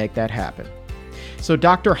to make that happen. So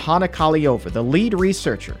Dr. Hana Kaliova, the lead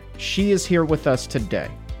researcher, she is here with us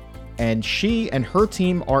today. And she and her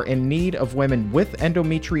team are in need of women with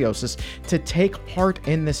endometriosis to take part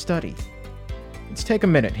in this study. Let's take a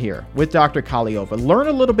minute here with Dr. Kaliova, learn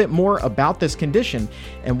a little bit more about this condition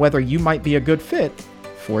and whether you might be a good fit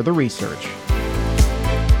for the research.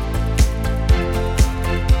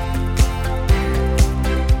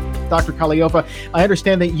 Dr. Kaliova, I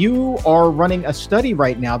understand that you are running a study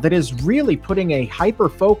right now that is really putting a hyper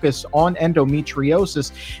focus on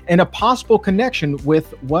endometriosis and a possible connection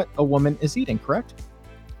with what a woman is eating, correct?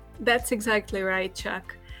 That's exactly right,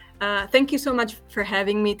 Chuck. Thank you so much for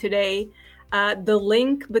having me today. The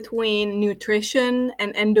link between nutrition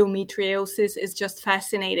and endometriosis is just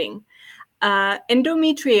fascinating.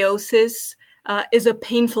 Endometriosis is a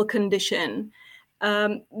painful condition.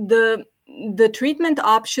 The treatment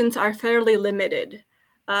options are fairly limited.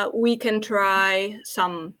 We can try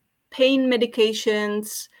some pain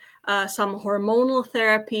medications, some hormonal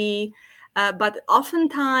therapy, but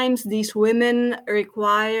oftentimes these women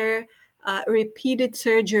require repeated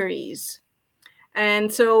surgeries.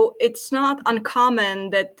 And so it's not uncommon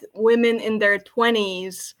that women in their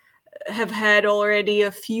 20s have had already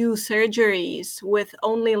a few surgeries with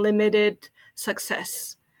only limited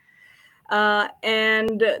success.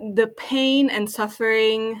 And the pain and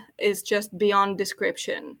suffering is just beyond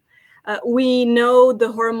description. We know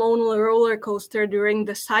the hormonal roller coaster during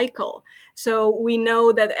the cycle. So we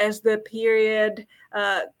know that as the period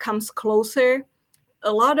comes closer,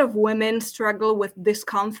 a lot of women struggle with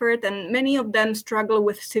discomfort, and many of them struggle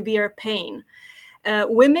with severe pain.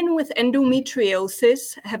 Women with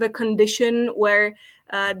endometriosis have a condition where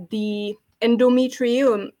the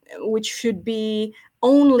endometrium, which should be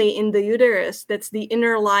only in the uterus, that's the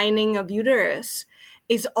inner lining of uterus,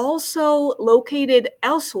 is also located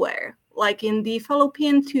elsewhere, like in the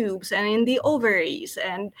fallopian tubes and in the ovaries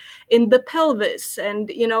and in the pelvis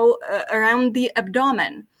and, around the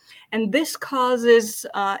abdomen. And this causes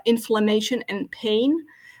inflammation and pain.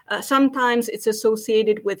 Sometimes it's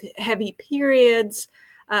associated with heavy periods,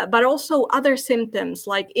 but also other symptoms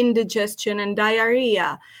like indigestion and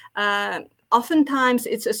diarrhea. Oftentimes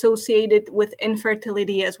it's associated with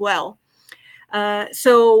infertility as well.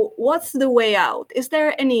 So what's the way out? Is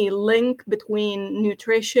there any link between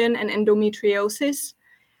nutrition and endometriosis?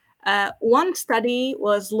 One study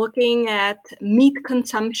was looking at meat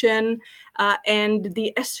consumption and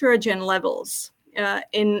the estrogen levels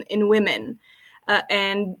in women.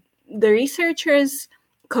 And the researchers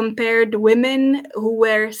compared women who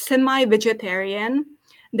were semi-vegetarian.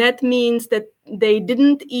 That means that they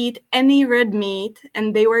didn't eat any red meat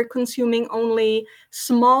and they were consuming only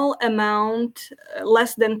small amount,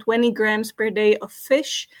 less than 20 grams per day of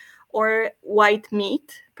fish or white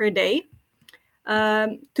meat per day,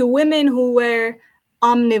 to women who were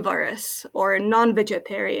omnivorous or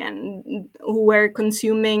non-vegetarian, who were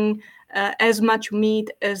consuming as much meat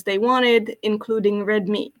as they wanted, including red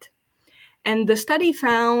meat. And the study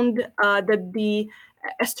found that the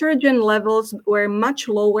estrogen levels were much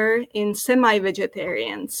lower in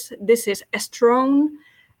semi-vegetarians. This is estrone.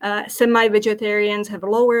 Semi-vegetarians have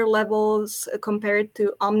lower levels compared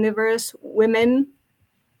to omnivorous women,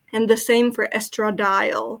 and the same for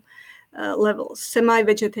estradiol levels.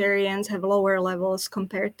 Semi-vegetarians have lower levels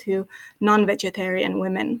compared to non-vegetarian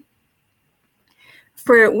women.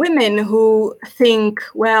 For women who think,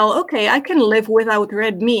 well, okay, I can live without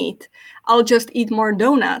red meat, I'll just eat more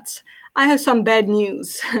donuts, I have some bad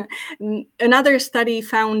news. Another study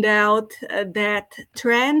found out that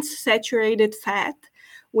trans saturated fat,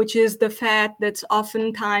 which is the fat that's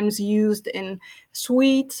oftentimes used in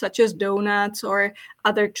sweets such as donuts or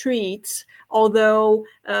other treats, although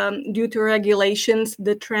due to regulations,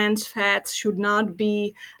 the trans fats should not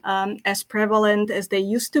be as prevalent as they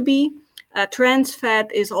used to be. Trans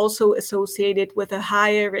fat is also associated with a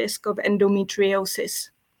higher risk of endometriosis.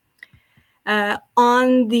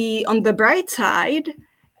 On the bright side,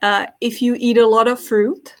 if you eat a lot of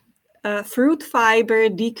fruit, fruit fiber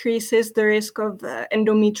decreases the risk of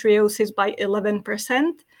endometriosis by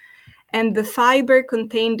 11%, and the fiber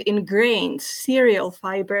contained in grains, cereal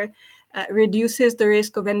fiber, reduces the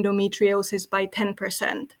risk of endometriosis by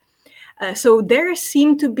 10%. So there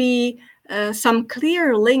seem to be some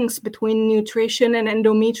clear links between nutrition and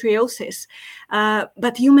endometriosis.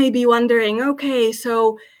 But you may be wondering, okay,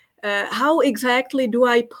 so how exactly do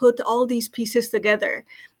I put all these pieces together?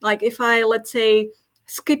 Like if I, let's say,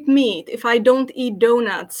 skip meat, if I don't eat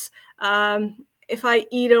donuts, if I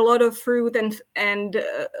eat a lot of fruit and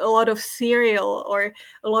a lot of cereal or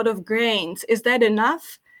a lot of grains, is that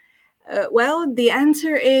enough? Well, the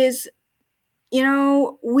answer is,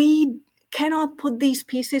 we cannot put these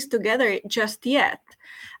pieces together just yet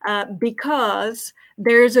because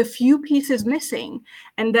there's a few pieces missing.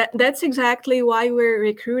 And that's exactly why we're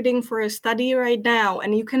recruiting for a study right now,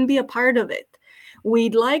 and you can be a part of it.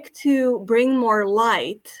 we'd like to bring more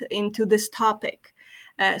light into this topic.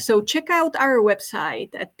 So check out our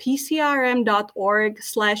website at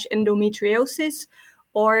pcrm.org/endometriosis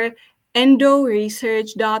or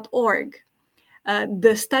endoresearch.org.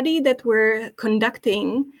 The study that we're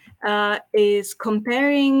conducting is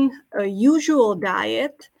comparing a usual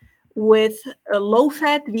diet with a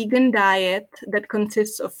low-fat vegan diet that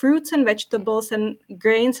consists of fruits and vegetables and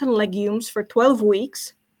grains and legumes for 12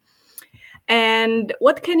 weeks. And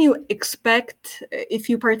what can you expect if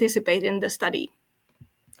you participate in the study?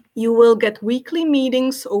 You will get weekly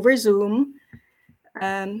meetings over Zoom,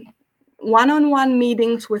 one-on-one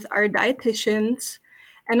meetings with our dietitians,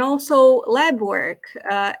 and also lab work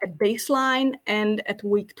at baseline and at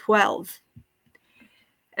week 12.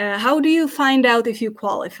 How do you find out if you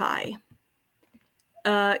qualify?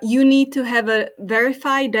 You need to have a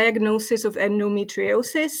verified diagnosis of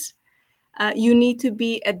endometriosis. You need to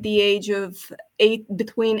be at the age of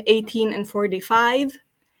between 18 and 45.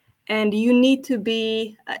 And you need to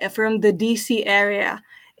be from the DC area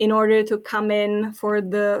in order to come in for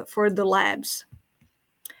the labs.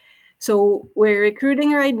 So we're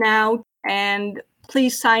recruiting right now, and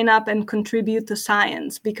please sign up and contribute to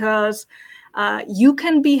science, because you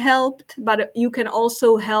can be helped, but you can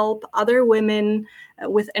also help other women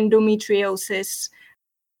with endometriosis.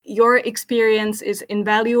 Your experience is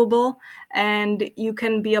invaluable, and you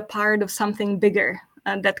can be a part of something bigger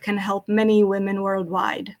that can help many women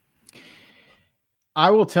worldwide. I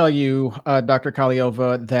will tell you, Dr.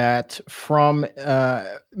 Kaliova, that from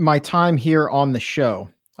my time here on the show,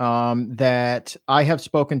 that I have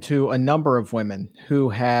spoken to a number of women who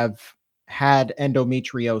have had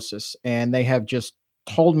endometriosis, and they have just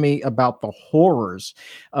told me about the horrors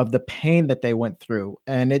of the pain that they went through.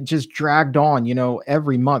 And it just dragged on,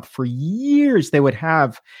 every month for years. They would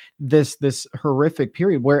have this horrific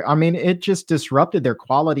period where, it just disrupted their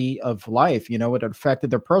quality of life. It affected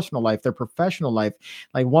their personal life, their professional life.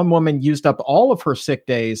 Like, one woman used up all of her sick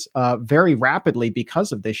days very rapidly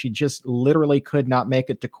because of this. She just literally could not make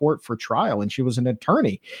it to court for trial. And she was an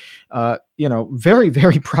attorney, very,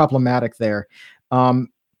 very problematic there.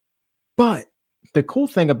 But the cool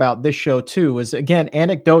thing about this show too is, again,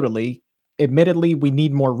 anecdotally, admittedly, we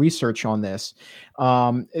need more research on this.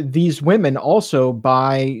 These women also,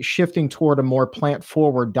 by shifting toward a more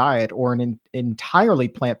plant-forward diet or an entirely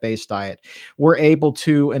plant-based diet, were able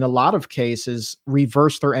to, in a lot of cases,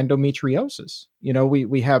 reverse their endometriosis.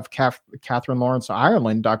 We have Catherine Lawrence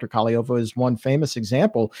Ireland. Dr. Kaliova is one famous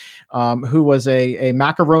example, who was a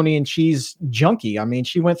macaroni and cheese junkie.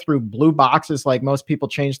 She went through blue boxes like most people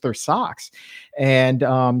change their socks.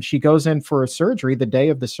 And she goes in for a surgery the day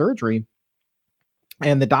of the surgery.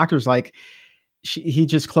 And the doctor's like, he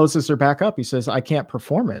just closes her back up. He says, I can't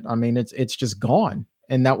perform it. It's just gone.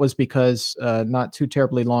 And that was because not too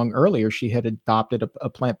terribly long earlier, she had adopted a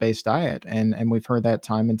plant-based diet. And we've heard that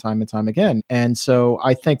time and time and time again. And so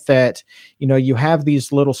I think that, you have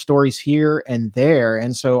these little stories here and there.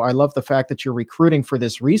 And so I love the fact that you're recruiting for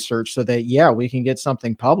this research so that, we can get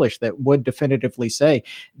something published that would definitively say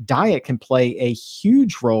diet can play a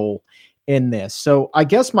huge role in this. So I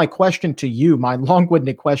guess my question to you, my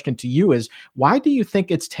long-winded question to you, is why do you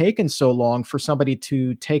think it's taken so long for somebody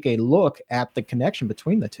to take a look at the connection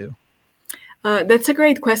between the two? That's a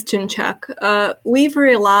great question, Chuck.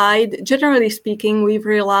 Generally speaking, we've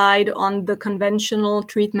relied on the conventional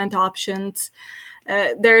treatment options.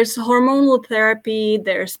 There's hormonal therapy,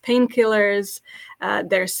 there's painkillers,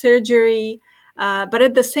 there's surgery. But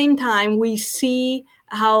at the same time, we see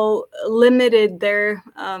how limited their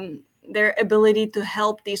ability to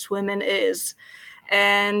help these women is.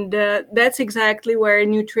 And that's exactly where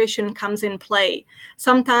nutrition comes in play.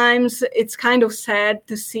 Sometimes it's kind of sad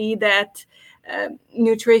to see that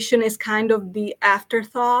nutrition is kind of the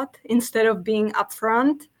afterthought instead of being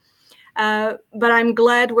upfront. But I'm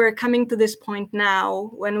glad we're coming to this point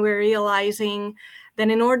now when we're realizing that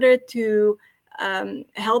in order to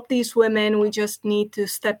help these women, we just need to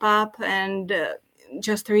step up and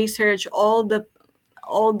just research all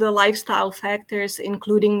the lifestyle factors,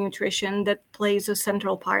 including nutrition, that plays a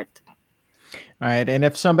central part. All right. And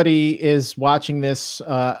if somebody is watching this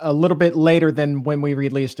a little bit later than when we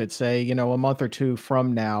released it, say, a month or two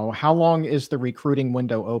from now, how long is the recruiting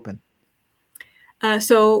window open?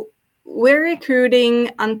 So we're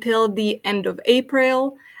recruiting until the end of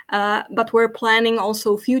April, but we're planning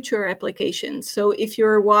also future applications. So if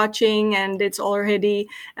you're watching and it's already,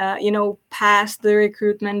 past the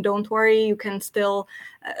recruitment, don't worry, you can still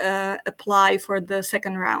apply for the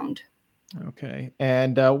second round. Okay.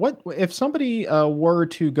 And what if somebody were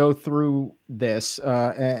to go through this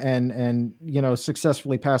and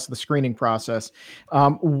successfully pass the screening process?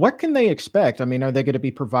 What can they expect? I mean, are they going to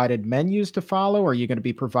be provided menus to follow? Are you going to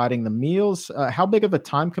be providing the meals? How big of a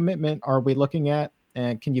time commitment are we looking at?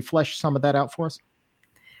 And can you flesh some of that out for us?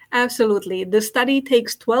 Absolutely. The study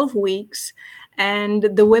takes 12 weeks, and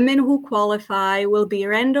the women who qualify will be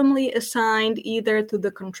randomly assigned either to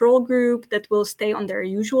the control group that will stay on their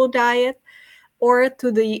usual diet or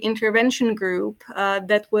to the intervention group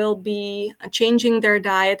that will be changing their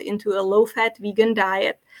diet into a low-fat vegan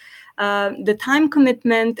diet. The time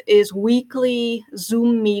commitment is weekly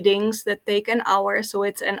Zoom meetings that take an hour, so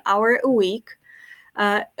it's an hour a week.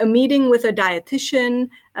 A meeting with a dietitian,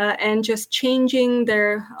 and just changing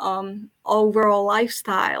their overall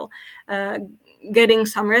lifestyle, getting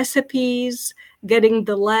some recipes, getting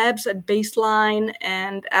the labs at baseline,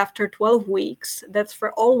 and after 12 weeks. That's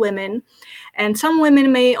for all women. And some women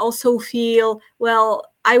may also feel, well,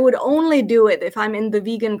 I would only do it if I'm in the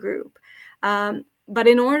vegan group. But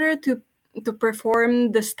in order to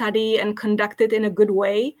perform the study and conduct it in a good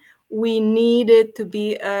way, we need it to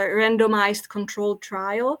be a randomized controlled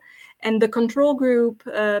trial. And the control group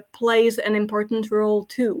plays an important role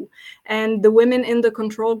too. And the women in the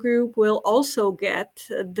control group will also get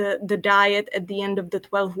the diet at the end of the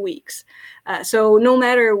 12 weeks. So no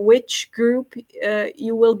matter which group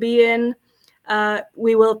you will be in,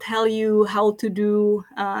 we will tell you how to do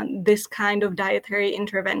this kind of dietary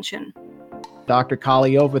intervention. Dr.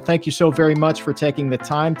 Kaliova, thank you so very much for taking the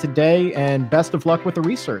time today, and best of luck with the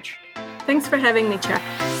research. Thanks for having me, Chuck.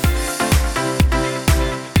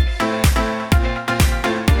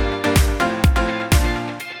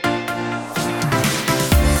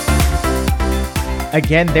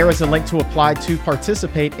 Again, there is a link to apply to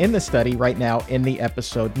participate in the study right now in the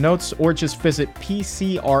episode notes, or just visit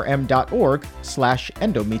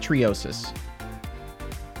pcrm.org/endometriosis.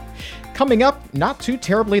 Coming up, not too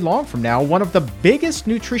terribly long from now, one of the biggest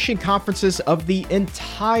nutrition conferences of the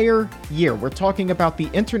entire year. We're talking about the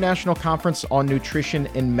International Conference on Nutrition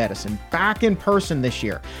in Medicine, back in person this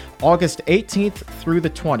year, August 18th through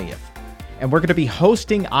the 20th. And we're going to be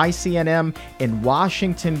hosting ICNM in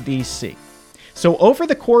Washington, D.C. So over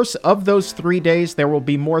the course of those 3 days, there will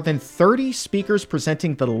be more than 30 speakers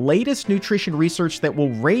presenting the latest nutrition research that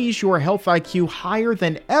will raise your health IQ higher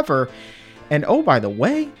than ever. And oh, by the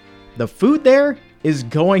way, the food there is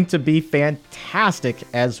going to be fantastic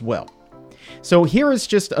as well. So here is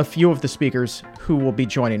just a few of the speakers who will be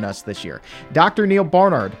joining us this year. Dr. Neil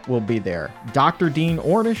Barnard will be there, Dr. Dean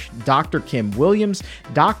Ornish, Dr. Kim Williams,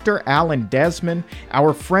 Dr. Alan Desmond,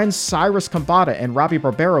 our friends Cyrus Kambata and Robbie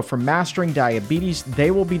Barbero from Mastering Diabetes.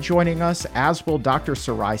 They will be joining us, as will Dr.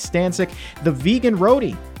 Sarai Stanzik, the vegan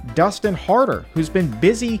roadie, Dustin Harder, who's been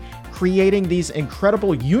busy creating these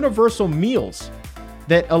incredible universal meals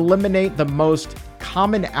that eliminate the most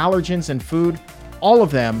common allergens in food, all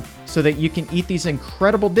of them, so that you can eat these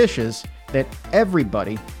incredible dishes that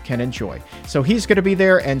everybody can enjoy. So he's going to be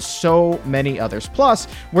there, and so many others. Plus,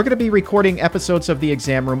 we're going to be recording episodes of The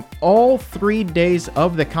Exam Room all 3 days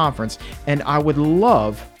of the conference, and I would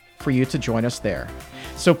love for you to join us there.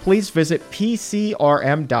 So please visit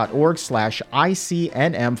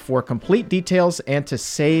pcrm.org/ICNM for complete details and to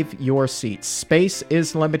save your seat. Space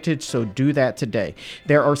is limited, so do that today.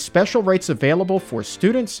 There are special rates available for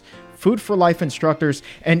students, Food for Life instructors,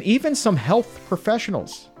 and even some health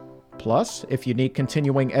professionals. Plus, if you need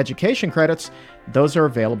continuing education credits, those are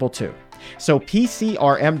available too. So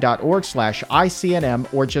pcrm.org/ICNM,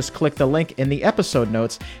 or just click the link in the episode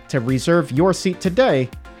notes to reserve your seat today.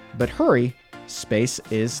 But hurry, space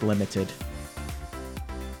is limited.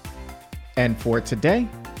 And for today,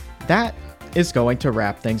 that is going to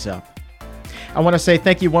wrap things up. I want to say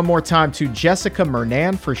thank you one more time to Jessica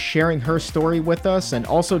Murnane for sharing her story with us, and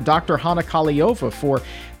also Dr. Hana Kaliova for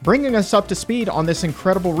bringing us up to speed on this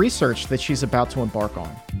incredible research that she's about to embark on.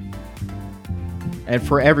 And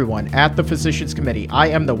for everyone at the Physicians Committee, I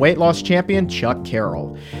am the weight loss champion, Chuck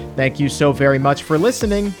Carroll. Thank you so very much for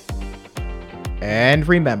listening. And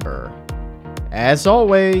remember, as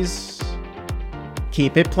always,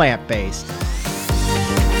 keep it plant-based.